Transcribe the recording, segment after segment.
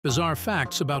Bizarre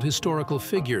facts about historical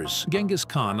figures. Genghis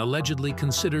Khan allegedly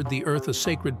considered the earth a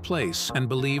sacred place and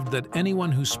believed that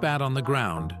anyone who spat on the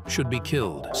ground should be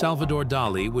killed. Salvador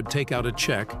Dali would take out a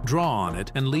check, draw on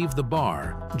it, and leave the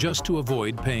bar, just to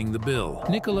avoid paying the bill.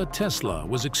 Nikola Tesla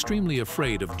was extremely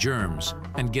afraid of germs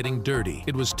and getting dirty.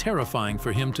 It was terrifying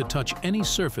for him to touch any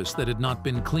surface that had not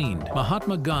been cleaned.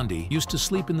 Mahatma Gandhi used to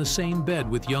sleep in the same bed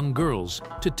with young girls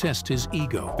to test his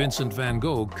ego. Vincent Van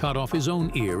Gogh cut off his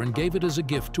own ear and gave it as a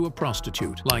gift to a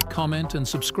prostitute. Like, comment, and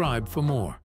subscribe for more.